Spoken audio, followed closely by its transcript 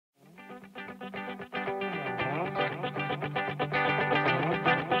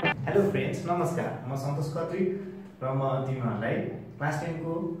Hello friends, नमस्कार। म सन्तोष खत्री र म तिमीहरूलाई क्लास 10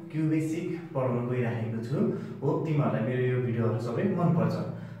 को क्यू बेसिक पढाउन गइरहेको छु। होप तिमीहरूलाई मेरो यो भिडियोहरु सबै मन पर्छ।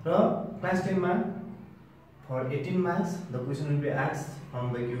 र क्लास 10 मा for 18 marks the question will be asked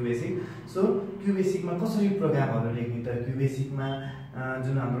from the Q basic. So Q basic मा कसरी प्रोग्रामहरु लेख्ने त, Q basic मा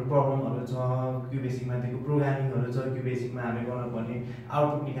जुन हाम्रो प्रब्लमहरु छ, Q basic मा दिएको प्रोग्रामिङहरु छ, Q basic मा हामीले गर्नुपर्ने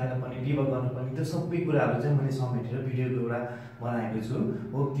आउटपुट निकाल्न पर्ने, डिबग गर्नुपर्ने त्यो सबै कुराहरु चाहिँ मैले समेटेर भिडियोको एउटा बनाएको छु।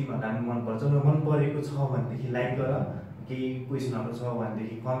 होप तिमीहरूलाई मन पर्छ। र मन परेको छ भनेदेखि लाइक गर, केही क्वेशनहरु छ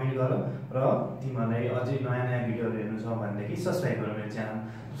भनेदेखि कमेन्ट गर र तिमीहरूलाई अझै नयाँ भिडियोहरु हेर्नु छ भनेदेखि सब्स्क्राइब गर मेरो च्यानल।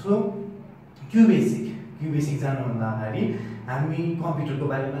 सो Q basic जानुभन्दा अगाडि हामी कम्प्युटरको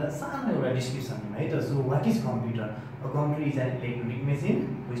बारेमा सानो एउटा डिस्क्रिप्सन दिउँ है त। So what is computer? A computer is an electronic machine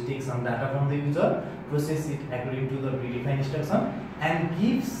which takes some data from the user, processes it according to the predefined instruction and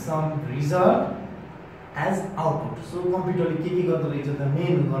gives some result as output. So कम्प्युटरले के गर्दो रहेछ त,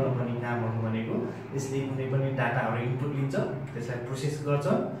 main गर्नुपर्ने कामहरु भनेको यसले कुनै पनि डाटाहरु input लिन्छ, त्यसलाई प्रोसेस गर्छ।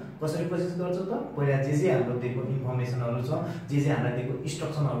 कसरी प्रोसेस गर्छ त, पहिला जे हाम्रो दिएको इन्फर्मेसनहरु छ, जे हामीलाई दिएको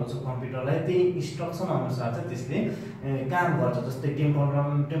इन्स्ट्रक्सनहरु छ कम्प्युटरलाई, त्यही इन्स्ट्रक्सन अनुसार चाहिँ त्यसले काम गर्छ। जस्तै टेम्पल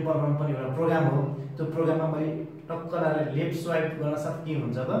रन पनि एउटा प्रोग्राम हो। त्यो प्रोग्राममा मैले टक्क लाएर लेफ्ट स्वाइप गर्न साथ के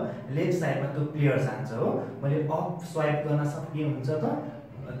हुन्छ त, लेफ्ट साइडमा त्यो प्लेयर जान्छ हो। मैले अप स्वाइप गर्न साथ के हुन्छ त,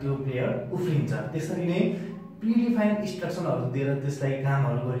 त्यो प्लेयर उफ्रिन्छ। त्यसरी नै प्रिडिफाइन्ड इन्स्ट्रक्सनहरु दिएर त्यसलाई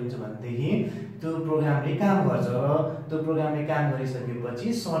कामहरु गरिन्छ भनेदेखि त्यो प्रोग्रामले काम गर्छ। र त्यो प्रोग्रामले काम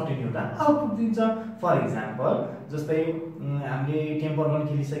गरिसकेपछि सर्टेन एउटा आउटपुट दिन्छ। फर एक्जाम्पल जस्तै हामीले टेम्पल रन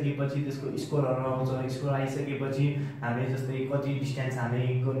खेलिसकेपछि त्यसको स्कोरहरु आउँछ। स्कोर आइसकेपछि हामीले जस्तै कति डिस्टेन्स हामी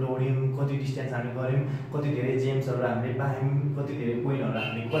दौड्यौं, कति डिस्टेन्स हामी गर्यौं, कति धेरै जेम्सहरु हामीले पायौं, कति धेरै पोइन्टहरु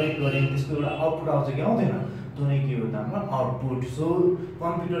हामीले कलेक्ट गर्यौं, त्यसको एउटा आउटपुट आउँछ कि आउँदैन? त्यो नै के हो त हाम्रो output. So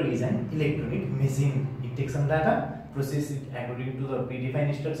computer is an electronic machine. It takes some data, processes it according to the predefined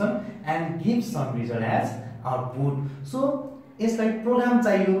instruction and gives some result as output. So यसलाई प्रोग्राम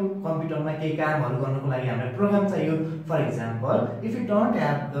चाहियो। कम्प्युटरमा केही कामहरु गर्नको लागि हामीलाई प्रोग्राम चाहियो। For example, if you don't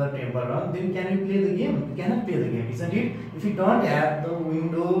have the temple run, then can you play the game? You cannot play the game, isn't it? If you don't have the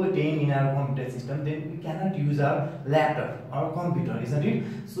Windows 10 in our computer system, then we cannot use our laptop or computer, isn't it?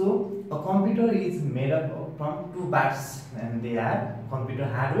 So a computer is made up from two parts, and they are computer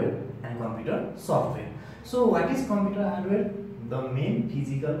hardware and computer software. So what is computer hardware? The main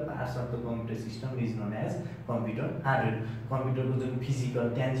physical parts of the computer system is known as computer hardware. Computer को जुन physical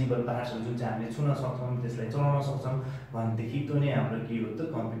tangible parts जुन चाहिँ हामीले छुन सक्छौं, त्यसलाई चलाउन सक्छौं भनेदेखि त्यो नै हाम्रो के हो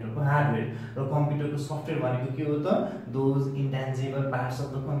त, कम्प्युटरको हार्डवेयर। र कम्प्युटरको सफ्टवेयर भनेको के हो त, those intangible parts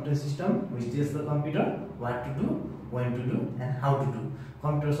of the computer system which tells the computer what to do, when to do and how to do.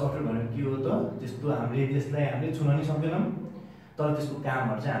 Computer software भनेको के हो त, त्यस्तो हामीले त्यसलाई हामीले छुन नि सक्दैनौं, तर त्यसको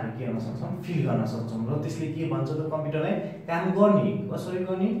कामहरु चाहिँ हामीले के गर्न सक्छौं, फिल गर्न सक्छौं। र त्यसले के भन्छ त, कम्प्युटरलाई काम गर्ने, कसरी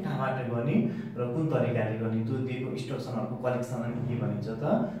गर्ने, कहाँबाट गर्ने र कुन तरिकाले गर्ने, त्यो दिएको इन्स्ट्रक्सनहरुको कलेक्सनलाई के भनिन्छ त,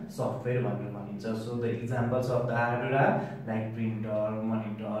 सफ्टवेयर भनेर भनिन्छ। So the examples of the hardware are like printer,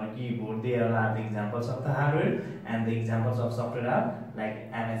 monitor, keyboard, they are the examples of the hardware and the examples of software are like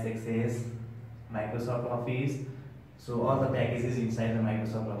MS Access, Microsoft Office. So all the packages inside the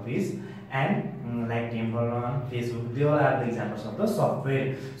Microsoft Office and like Temple Run, Facebook, they all are the examples of the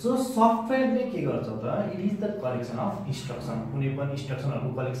software. So software ले के गर्छ त, it is the collection of instruction. कुनै पनि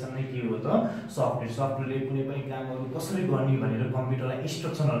इन्स्ट्रक्सनहरुको collection नै के हो त, सफ्टवेयर। सफ्टवेयरले कुनै पनि कामहरु कसरी गर्ने भनेर कम्प्युटरलाई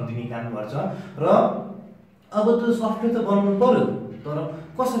इन्स्ट्रक्सनहरु दिने काम गर्छ। र अब त्यो सफ्टवेयर त बनाउनु पर्यो, तर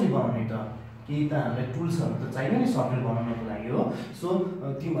कसरी बनाउने त, केही त हामीलाई टुल्सहरु त चाहियो नि सफ्टवेयर बनाउनको लागि हो। सो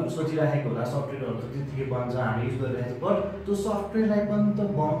तिमीहरु सोचिराखेको होला सफ्टवेयरहरु त त्यतिकै बन्छ, हामी युज गरिरहेको, बट त्यो सफ्टवेयरलाई पनि त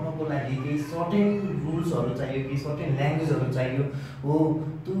बनाउनको लागि केही सर्टेन रुल्सहरु चाहियो, केही सर्टेन ल्याङ्ग्वेजहरु चाहियो हो।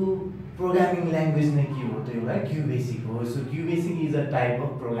 त्यो प्रोग्रामिङ ल्याङ्ग्वेज नै के हो त, एउटा Q basic हो। So Q basic is a type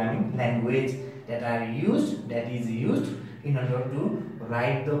of programming language that is used in order to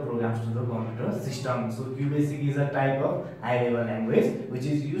write the programs to the computer system. So Q basic is a type of high level language which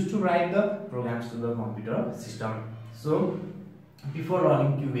is used to write the programs to the computer system. So before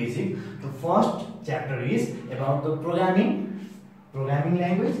learning Q basic, the first chapter is about the programming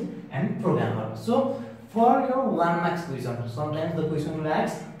language and programmer. So for your 1 marks question, sometimes the question will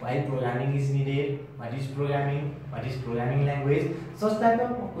ask why programming is needed, what is programming language. Such type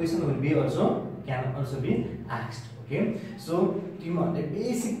of question will be can also be asked. Okay, so तिमीहरूले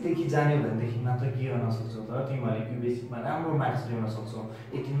बेसिकदेखि जान्यो भनेदेखि मात्र के गर्न सक्छौ त तिमीहरूले क्युबेसिकमा राम्रो मार्क्स ल्याउन सक्छौ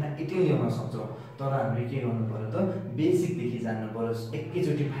 18मा 18 ल्याउन सक्छौ तर हामीले के गर्नु पर्यो त बेसिकदेखि जान्नु पर्यो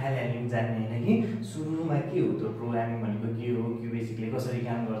एकैचोटि फाइल ह्यान्डलिङ जान्ने होइन कि सुरुमा के हो त प्रोग्रामिङ भनेको के हो क्युबेसिकले कसरी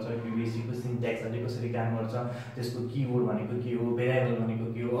काम गर्छ क्युबेसिकको सिन्ट्याक्सहरूले कसरी काम गर्छ त्यसको किबोर्ड भनेको के हो भेरिएबल भनेको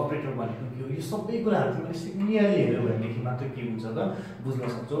के हो अपरेटर भनेको के हो यो सबै कुराहरू तिमीले सिक्लियरली हेऱ्यो भनेदेखि मात्र के हुन्छ त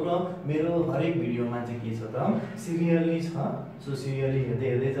बुझ्न सक्छौ र मेरो हरेक भिडियोमा चाहिँ के छ त सिरियली छ सो सिरियली हेर्दै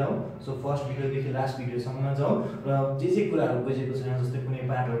हेर्दै जाऊ सो फर्स्ट भिडियोदेखि लास्ट भिडियोसम्म जाऊ र जे कुराहरू बुझेको छैन जस्तै कुनै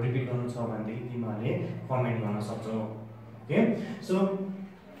पार्टहरू रिपिट गर्नु छ भनेदेखि तिमीहरूले कमेन्ट गर्न सक्छौ okay so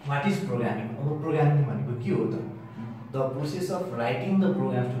what is programming अब प्रोग्रामिङ भनेको के हो त The process of writing the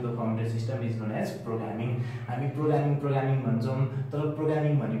programs to the computer system is known as programming. हामी प्रोग्रामिङ भन्छौँ तर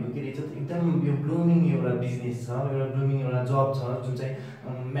प्रोग्रामिङ भनेको के रहेछ एकदम यो ब्लुमिङ एउटा बिजनेस छ एउटा ब्लुमिङ एउटा जब छ जुन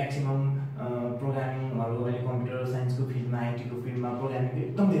चाहिँ म्याक्सिमम प्रोग्रामिङहरू अहिले कम्प्युटर साइन्सको फिल्डमा आइटीको फिल्डमा प्रोग्रामिङको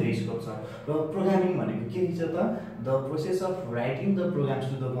एकदम धेरै स्कोप छ र प्रोग्रामिङ भनेको के रहेछ त the process of writing the programmes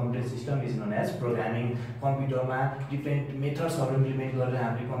to the computer system is known as programming कम्प्युटरमा डिफ्रेन्ट मेथड्सहरू इम्प्लिमेन्ट गरेर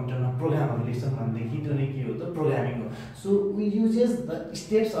हामीले कम्प्युटरमा प्रोग्रामहरू लेख्छौँ भनेदेखि त्यो नै के हो त प्रोग्रामिङ हो so we uses the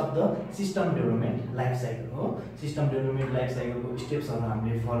steps of the system development life cycle हो सिस्टम डेभलपमेन्ट लाइफ साइकलको स्टेप्सहरू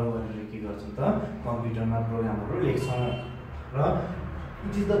हामीले फलो गरेर के गर्छौँ त कम्प्युटरमा प्रोग्रामहरू लेख्छौँ र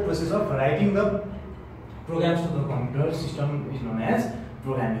it is the process of writing the programs to the computer system is known as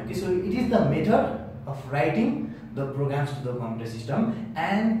programming. Okay, so it is the method of writing the programs to the computer system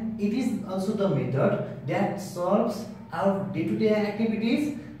and it is also the method that solves our day-to-day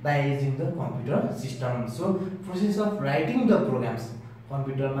activities by using the computer system. So process of writing the programs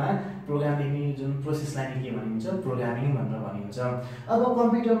कम्प्युटरमा programme लेख्ने जुन प्रोसेसलाई के भनिन्छ programming भनेर भनिन्छ अब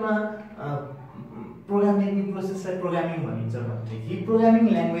कम्प्युटरमा programme लेख्ने प्रोसेसलाई प्रोग्रामिङ भनिन्छ भनेदेखि प्रोग्रामिङ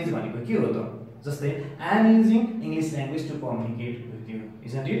ल्याङ्ग्वेज भनेको के हो त जस्तै I am using English language to communicate with you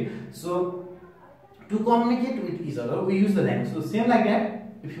isn't it so to communicate with each other we use the language so same like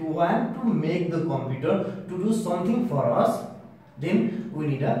that if you want to make the computer to do something for us then we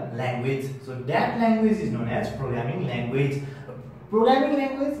need a language so that language is known as programming language programming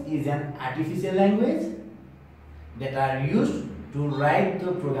language is an artificial language that are used to write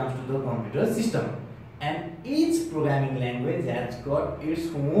the programs to the computer system and each programming language has got its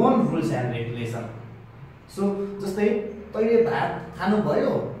own rules and regulation so जस्तै तैले भात खानु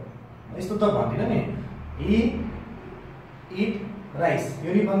भयो यस्तो त भन्दिन नि he eat rice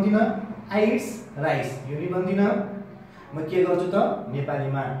यो नि भन्दिन I eats rice यो नि भन्दिन म के गर्छु त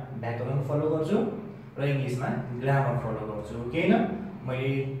नेपालीमा व्याकरण फलो गर्छु र इङ्ग्लिसमा ग्रामर फलो गर्छु ओके हैन मैले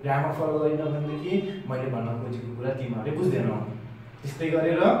ग्रामर फलो गरिन भनेदेखि मैले भन्न खोजेको कुरा तिमीहरूले बुझ्दैनौ त्यस्तै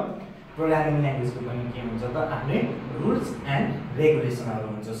गरेर प्रोग्रामिङ ल्याङ्ग्वेजको पनि के हुन्छ त आफ्नै रुल्स एन्ड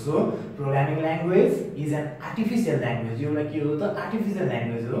रेगुलेसनहरू हुन्छ so programming language is an artificial language एउटा के हो त आर्टिफिसियल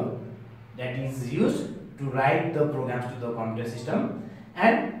ल्याङ्ग्वेज हो that is used to right the programmes to the computer system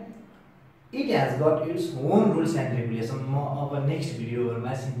and it has got its own rules and regulation म अब next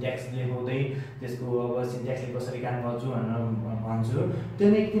भिडियोहरुमा syntax लेखाउँदै त्यसको अब सिन्ट्याक्सले कसरी काम गर्छु भनेर भन्छु त्यो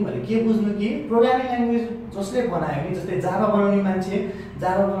नै तिमीहरुले के बुझ्नु कि प्रोग्रामिङ ल्याङ्ग्वेज जसले बनायो नि जस्तै जाभा बनाउने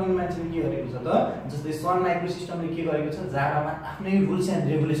मान्छेले के गरेको छ त जस्तै सन माइक्रो सिस्टमले के गरेको छ जाभामा आफ्नै रुल्स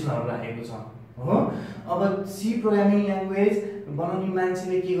एन्ड रेगुलेसनहरु राखेको छ हो अब सी प्रोग्रामिङ ल्याङ्ग्वेज बनाउने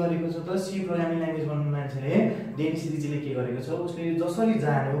मान्छेले के गरेको छ त सी प्रोग्रामिङ ल्याङ्ग्वेज बनाउने मान्छेले डेनिस रिजीले के गरेको छ उसले जसरी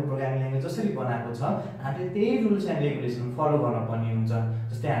जान्यो प्रोग्रामिङ ल्याङ्ग्वेज जसरी बनाएको छ हामीले त्यही रुल्स एन्ड रेगुलेसन फलो गर्न पर्ने हुन्छ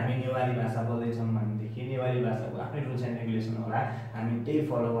जस्तै हामी नेवारी भाषा बोल्दै छौं भनेदेखि नेवारी भाषाको आफ्नै रुल्स एन्ड रेगुलेसन होला हामी त्यही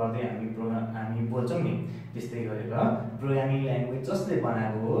फलो गर्दै हामी बोल्छौं नि त्यस्तै गरेर प्रोग्रामिङ ल्याङ्ग्वेज जसले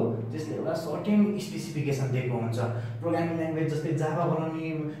बनाएको हो त्यसले एउटा सर्टेन स्पेसिफिकेसन दिएको हुन्छ प्रोग्रामिङ ल्याङ्ग्वेज जस्तै जाभा बनाउने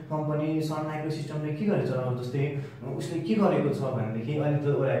कम्पनी सन माइक्रो सिस्टमले के गरेछ जस्तै उसले के गरेको छ भनेदेखि अहिले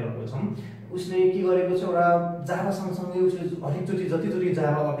त ओराकलको छौं उसले के गरेको छ एउटा जाभा सँगसँगै उसले हरेकचोटि जतिचोटि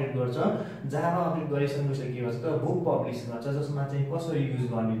जाभा अपडेट गर्छ जाभा अपडेट गरेपछि उसले के गर्छ त बुक पब्लिश गर्छ जसमा चाहिँ कसरी युज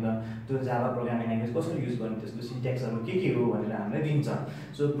गर्ने त त्यो जाभा प्रोग्रामिङ ल्याङ्ग्वेज कसरी युज गर्ने त्यसको सिन्ट्याक्सहरु के हो भनेर हामीलाई दिन्छ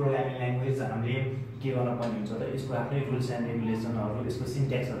सो प्रोग्रामिङ ल्याङ्ग्वेज हामीले के गर्न पर्ने हुन्छ त यसको आफ्नै रुल्स एन्ड रेगुलेसनहरु यसको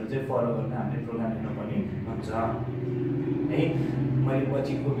सिन्ट्याक्सहरु चाहिँ फलो गर्न हामीले प्रोग्राम लेख्न पर्ने हुन्छ है मैले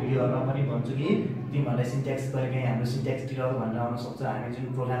पछिको भिडियोहरुमा पनि भन्छु कि तिमीहरुलाई सिन्ट्याक्स कहिलेकाहीँ हाम्रो सिन्ट्याक्स टिलर भनेर आउन सक्छ हामी जुन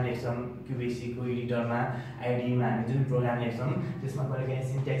प्रोग्राम लेख्छौं क्युबेसी को एडिटरमा आईडीमा हामी जुन प्रोग्राम लेख्छौं त्यसमा कहिलेकाहीँ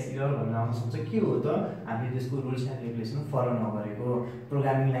सिन्ट्याक्स टिलर भनेर आउन सक्छ के हो त हामीले त्यसको रुल्स एन्ड रेगुलेसन फलो नगरेको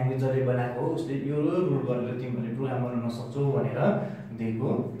प्रोग्रामिङ ल्याङ्ग्वेज जसले बनाएको हो उसले यो रुल गरेर तिमीहरुले प्रोग्राम बनाउन सक्छौ भनेर दिएको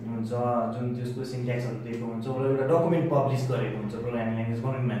हुन्छ जुन त्यसको सिन्ट्याक्सहरु दिएको हुन्छ एउटा डकुमेन्ट पब्लिश गरेको हुन्छ प्रोग्रामिङ ल्याङ्ग्वेज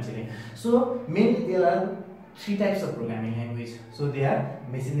बनाउने मान्छेले so mainly there are three types of programming language. So they are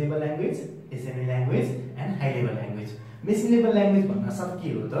machine level language, assembly language and high level language. Machine level language भन्न सब के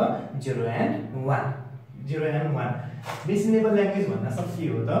हो त 0 and 1 0 and 1 machine level language भन्न सब के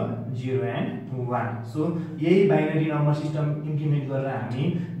हो त 0 and 1 सो यही binary number system implement गरेर हामी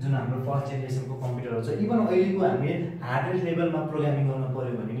जुन हाम्रो फर्स्ट जेनेरेसनको कम्प्युटरहरु छ इभन अहिलेको हामी हार्डवेयर लेभलमा प्रोग्रामिङ गर्न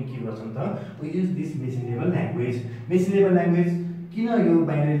पर्यो भने नि के गर्छौं त we use this machine level language machine level language किन यो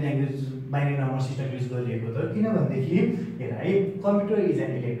binary language binary number system use गरिएको त किनभनेदेखि हेर है computer is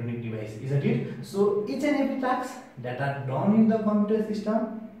an electronic device isn't it so each and every task that are done in the computer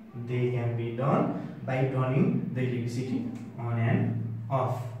system they can be done by turning the electricity on and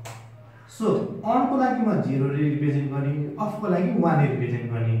off so on को लागि म 0 ले represent गर्ने off को लागि 1 ले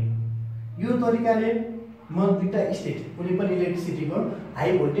represent गर्ने यो तरिकाले म दुईटा स्टेट कुनै पनि इलेक्ट्रिसिटी को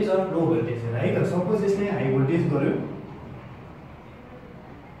हाई भोल्टेज र लो भोल्टेज है त सपोज यसले हाई भोल्टेज गर्यो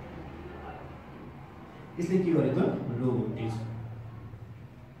यसले के गर्यो त लो भोल्टेज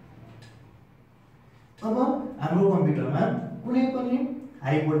अब हाम्रो कम्प्युटरमा कुनै पनि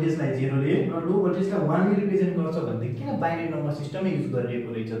हाई भोल्टेजलाई 0 ले र लो भोल्टेजलाई 1 ले रिप्रेजेन्ट गर्छ भन्दै किन बाइनरी नम्बर सिस्टमै युज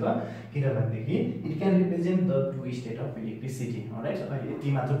गरिएको रहेछ त किनभनेदेखि it can represent the two state of electricity all right अहिले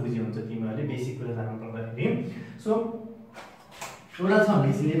यति मात्र बुझ्यो हुन्छ तिमीहरूले बेसिक कुरा जान्नु पर्दाखेरि सो एउटा छ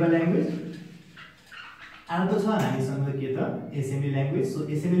मेसिन लेभल ल्याङ्ग्वेज अर्को छ हामीसँग के त assembly language so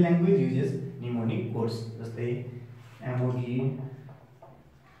assembly language uses mnemonic codes जस्तै एमओडी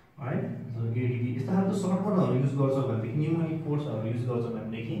right so ADD यस्ता खालको सर्टकटहरु युज गर्छ भनेदेखि न्यूमरिक कोड्सहरु युज गर्छ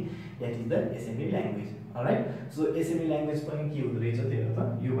भनेदेखि that is the assembly language alright so assembly language पनि के हुँदै रहेछ त्यही हो त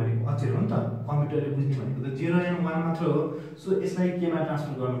यो भनेको अक्षर हो नि त कम्प्युटरले बुझ्ने भनेको त 0 and 1 मात्र हो सो यसलाई केमा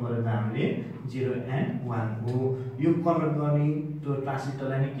ट्रान्सफर गर्नु पर्यो त हामीले 0 and 1 हो यो कन्भर्ट गर्ने त्यो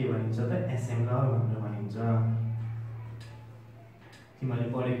ट्रान्सलेटरलाई नै के भनिन्छ त एसेम्बलर भनेर भनिन्छ तिमीले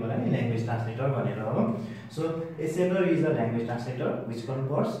पढेको होला नि ल्याङ्ग्वेज ट्रान्सलेटर भनेर हो so assembler is a language translator which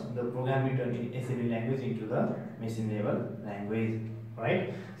converts the program written in assembly language into the machine level language right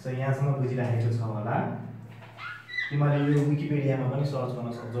so यहाँसम्म बुझिराखेको छ होला तिमीले यो विकिपीडियामा पनि सर्च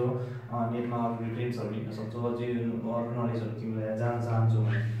गर्न सक्छौ नेटमा अरु रिफरेन्सहरु लिन सक्छौ अझै अरु नलेजहरु तिमीलाई जान्न चाहन्छौ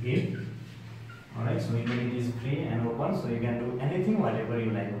भने alright so it is free and open so you can do anything whatever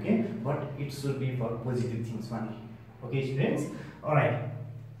you like okay but it should be for positive things only okay students alright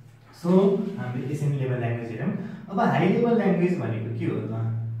so हामीले एसेम्बली लेभल ल्याङ्ग्वेज हेरौँ अब high level language भनेको के हो त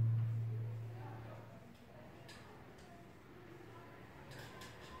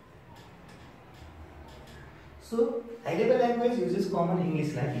so high level language uses common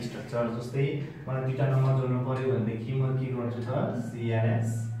English like structure जस्तै मलाई दुईटा नम्बर जोड्नु पर्यो भनेदेखि म के गर्छु त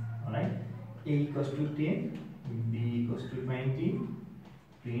CRS all right A equals to 10 B equals to 20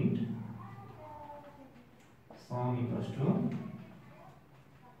 print sum equals to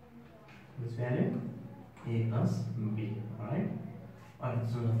this value A plus B alright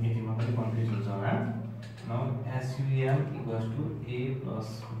so यतिमा पनि कन्फ्युज हुन्छ होला now SUM equals to A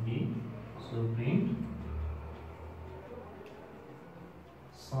plus B so print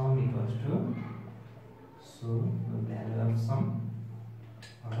sum equals to so the value of sum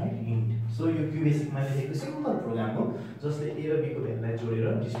alright int so यो QBasic मा लेखेको simple programme हो जसले A र B को भ्यालुलाई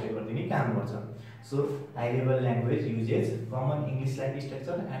जोडेर डिस्प्ले गरिदिने काम गर्छ so high level language uses common English like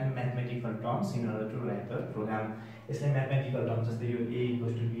structure and mathematical terms in order to write the program यसले mathematical terms जस्तै यो A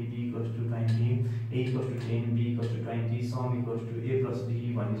equals to B B equals to 20 A equals to 10 B equals to 20 sum equals to A plus B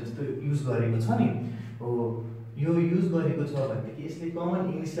भन्ने जस्तो use गरेको छ नि हो यो युज गरेको छ भनेदेखि यसले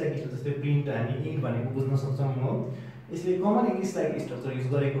कमन इंग्लिश लाइक जस्तै प्रिन्ट हामी इन्ट भनेको बुझ्न सक्छौं हो यसले common English like structure use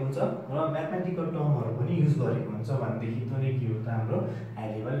गरेको हुन्छ र म्याथमेटिकल टर्महरु पनि युज गरेको हुन्छ भनेदेखि त्यो नै के हो त हाम्रो high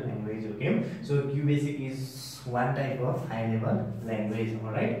level language okay so QBasic is one type of high level language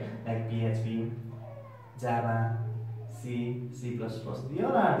alright like PHP Java C C++ these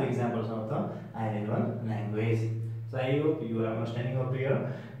are the examples of the high level language so I hope you are understanding up here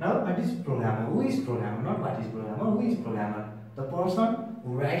now what is programmer who is programmer not what is programmer who is programmer the person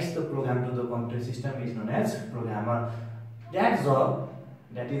who writes the program to the computer system is known as programmer that job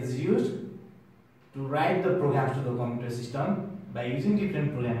that is used to write the programs to the computer system by using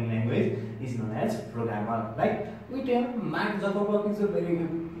different programming language is known as programmer like we tell Mark Zuckerberg is a very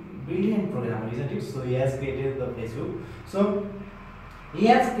brilliant programmer isn't it so he has created the Facebook so he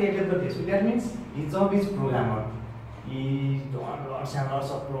has created the Facebook that means his job is programmer he does lots and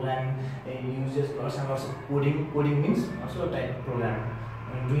lots of programming he uses lots and lots of coding means also a type of programming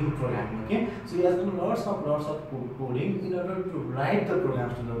doing programming okay so he has done lots of coding in order to write the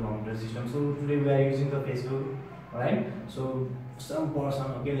programs to the computer system so today we are using the Facebook right so some person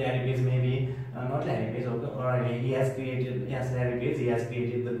okay Larry Page maybe not Larry Page okay or he has created yes Larry Page he has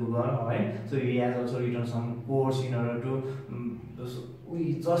created the Google alright so he has also written some codes in order to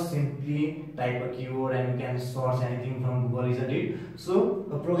we just simply type a keyword and you can search anything from Google, isn't it? So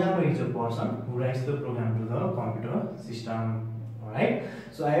a programmer is a person who writes the program to the computer system. Alright,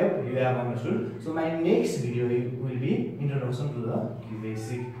 so I hope you have understood. So my next video will be introduction to the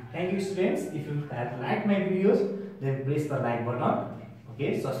QBasic. Thank you students. If you have liked my videos, then press the like button.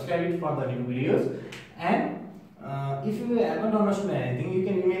 Okay, subscribe it for the new videos. And if you haven't understood anything, you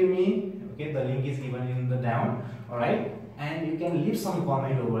can email me. Okay, the link is given in the down. Alright, and you can leave some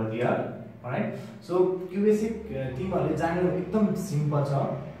comment over there. Alright, so QBasic तिमीहरुले जान्नु एकदम simple छ.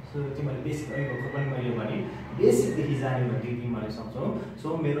 So तिमीहरुले basic भर्खर पनि मैले भने basic देखि जान्यो भने तिमीहरुले सक्छौ.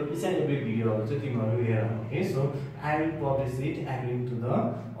 सो मेरो each and every भिडियोहरु चाहिँ तिमीहरु हेर. Okay, so I will publish it according to the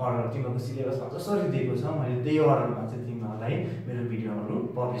order. तिमीहरुको सिलेबसमा जसरी दिएको छ मैले त्यही अर्डरमा चाहिँ तिमीहरुलाई मेरो भिडियोहरु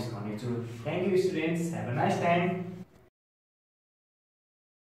पब्लिश गर्नेछु. Thank you students. Have a nice time.